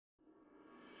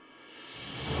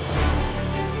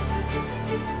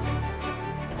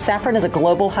Safran is a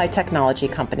global high technology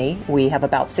company. We have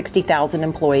about 60,000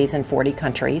 employees in 40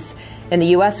 countries. In the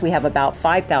U.S., we have about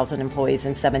 5,000 employees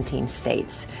in 17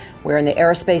 states. We're in the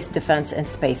aerospace, defense, and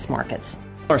space markets.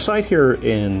 Our site here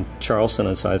in Charleston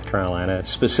in South Carolina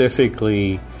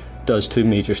specifically does two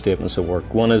major statements of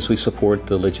work. One is we support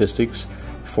the logistics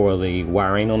for the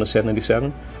wiring on the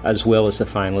 787, as well as the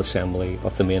final assembly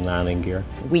of the main landing gear.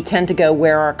 We tend to go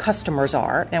where our customers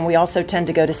are, and we also tend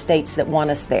to go to states that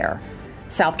want us there.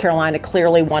 South Carolina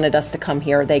clearly wanted us to come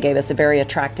here. They gave us a very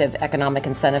attractive economic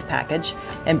incentive package,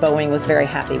 and Boeing was very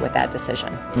happy with that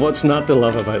decision. What's not to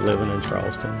love about living in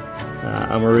Charleston?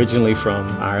 I'm originally from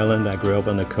Ireland. I grew up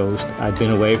on the coast. I'd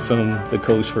been away from the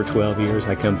coast for 12 years.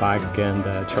 I came back, and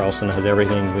Charleston has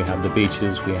everything. We have the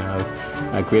beaches, we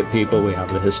have great people, we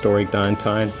have the historic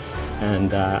downtown,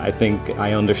 and I think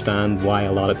I understand why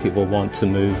a lot of people want to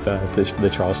move to the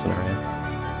Charleston area.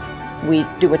 We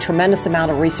do a tremendous amount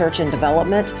of research and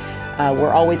development.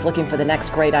 We're always looking for the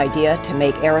next great idea to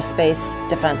make aerospace,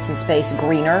 defense, and space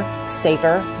greener,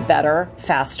 safer, better,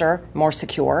 faster, more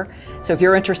secure. So if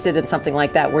you're interested in something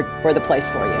like that, we're the place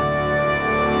for you.